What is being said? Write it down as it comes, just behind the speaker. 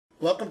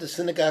Welcome to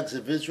Synagogues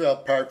of Israel,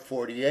 Part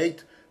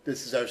 48.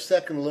 This is our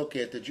second look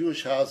at the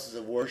Jewish houses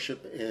of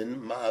worship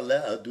in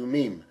Maaleh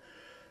Adumim.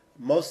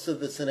 Most of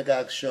the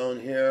synagogues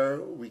shown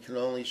here, we can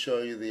only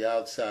show you the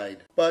outside,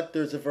 but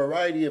there's a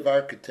variety of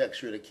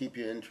architecture to keep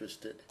you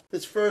interested.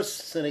 This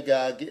first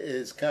synagogue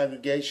is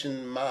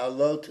Congregation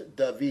Maalot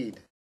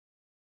David.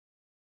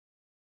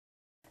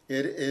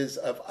 It is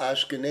of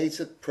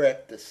Ashkenazic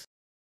practice.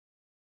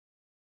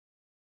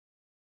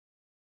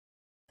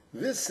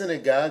 This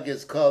synagogue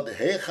is called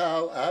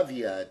Heichal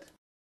Aviad.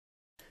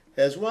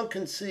 As one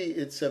can see,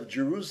 it's of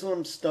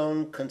Jerusalem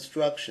stone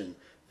construction.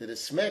 It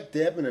is smack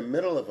dab in the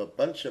middle of a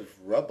bunch of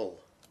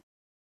rubble.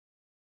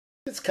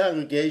 This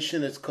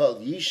congregation is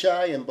called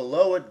Yishai, and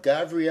below it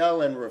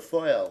Gavriel and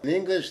Raphael. In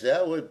English,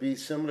 that would be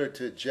similar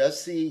to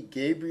Jesse,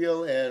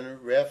 Gabriel,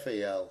 and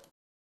Raphael.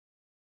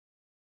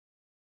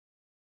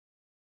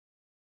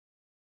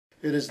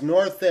 It is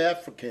North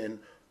African,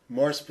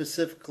 more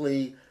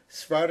specifically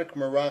Sephardic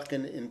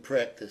Moroccan in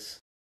practice.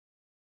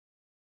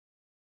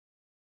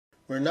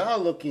 We're now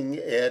looking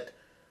at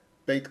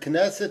Beit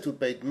Knesset or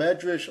Beit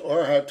Medrash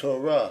or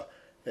HaTorah.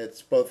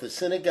 It's both a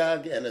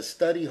synagogue and a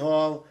study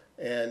hall,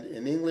 and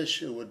in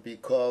English it would be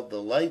called the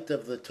Light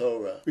of the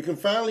Torah. We can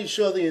finally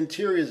show the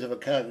interiors of a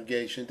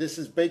congregation. This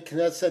is Beit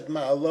Knesset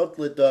Maalot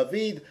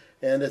LeDavid,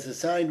 and as the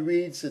sign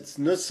reads, it's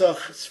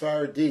Nusach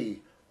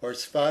Sephardi, or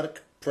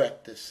Sephardic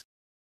practice.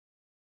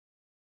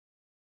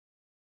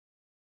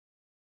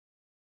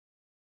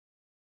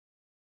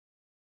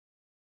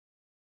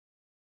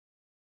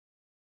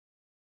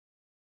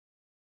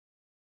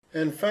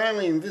 And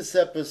finally, in this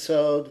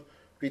episode,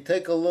 we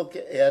take a look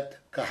at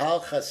Kahal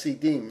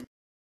Hasidim,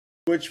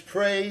 which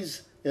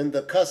prays in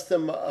the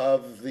custom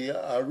of the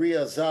Ari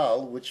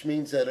Azal, which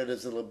means that it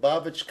is a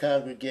Lubavitch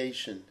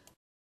congregation.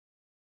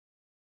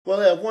 We'll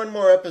have one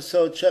more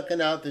episode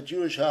checking out the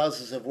Jewish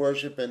houses of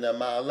worship in the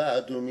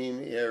Maaleh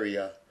Adumim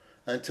area.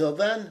 Until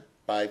then,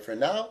 bye for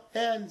now,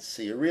 and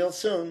see you real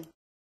soon.